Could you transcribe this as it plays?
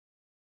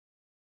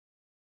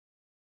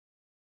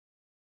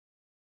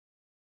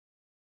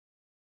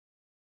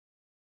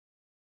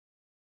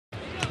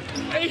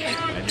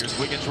And here's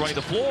Wiggins running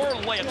the floor.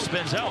 Layup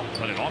spins out,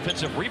 but an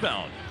offensive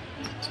rebound.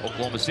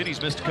 Oklahoma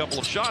City's missed a couple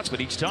of shots,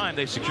 but each time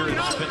they secured an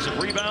offensive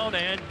rebound,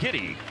 and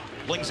Giddey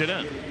flings it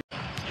in.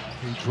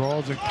 He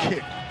draws and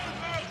kicks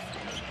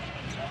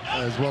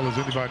as well as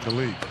anybody in the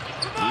league.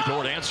 Luguentz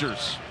Dort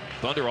answers.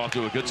 Thunder off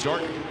to a good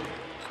start.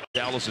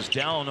 Dallas is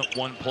down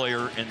one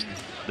player in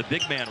the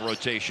big man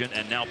rotation,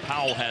 and now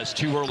Powell has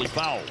 2 early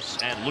fouls,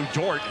 and Luguentz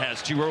Dort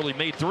has 2 early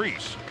made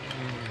threes.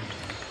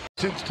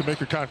 Tends to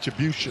make a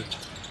contribution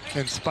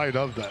in spite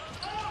of that.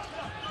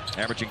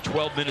 Averaging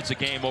 12 minutes a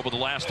game over the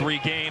last 3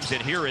 games,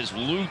 and here is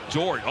Luguentz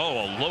Dort.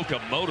 Oh, a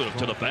locomotive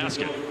to the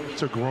basket.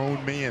 It's a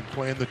grown man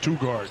playing the 2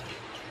 guard.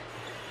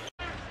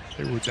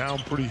 They were down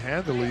pretty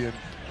handily and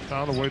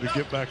found a way to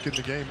get back in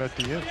the game at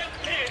the end.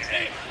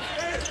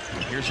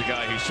 Here's a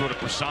guy who sort of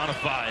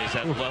personifies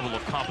that level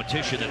of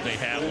competition that they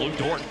have, Luguentz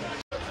Dort.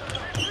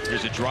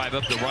 Here's a drive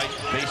up the right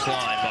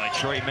baseline by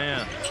Trey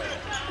Mann.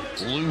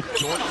 Luguentz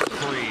Dort for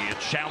 3, a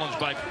challenge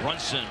by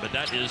Brunson, but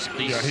that is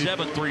the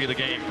 7th 3 of the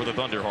game for the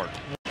Thunderheart.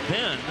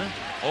 Then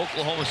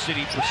Oklahoma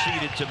City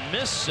proceeded to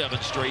miss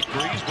 7 straight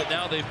threes, but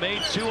now they've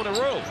made 2 in a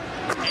row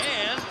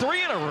and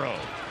 3 in a row.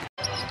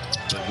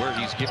 But where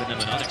he's given them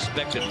an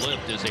unexpected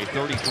lift is a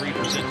 33%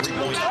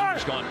 three-point shooter.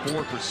 He's gone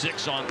 4 for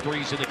 6 on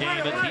threes in the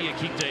game, and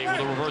Diakite with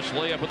a reverse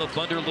layup, and the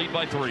Thunder lead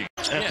by 3.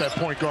 At that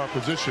point guard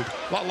position,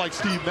 a lot like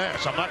Steve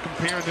Nash. I'm not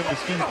comparing him to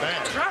Steve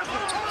Nash,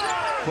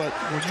 but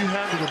when you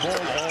handle the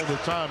ball all the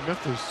time,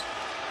 Memphis.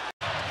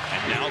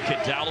 And now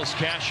can Dallas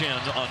cash in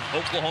on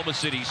Oklahoma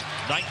City's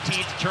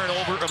 19th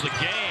turnover of the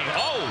game?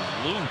 Oh,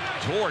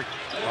 Luguentz Dort.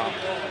 Wow.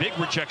 Big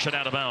rejection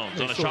out of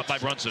bounds on a shot by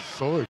Brunson.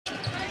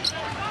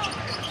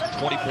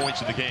 20 points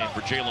in the game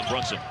for Jalen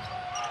Brunson.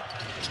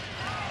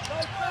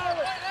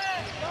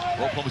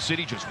 Oklahoma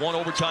City just 1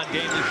 overtime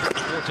game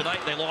before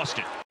tonight. They lost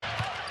it.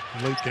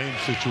 Late game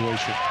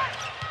situation.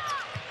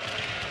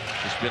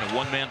 It's been a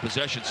one-man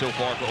possession so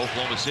far for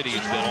Oklahoma City.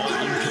 It's been all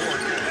Luguentz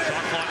Dort.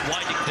 Shot clock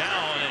winding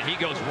down, and he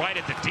goes right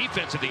at the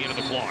defense at the end of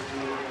the clock.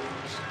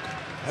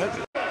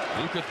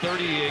 Luka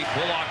 38,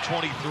 Bullock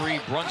 23,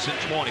 Brunson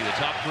 20, the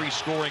top 3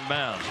 scoring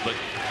Mavs. But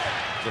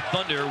the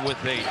Thunder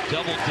with a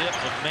double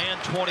dip of Mann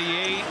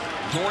 28,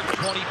 Dort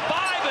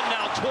 25, and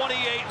now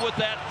 28 with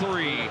that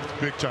 3.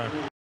 Big time.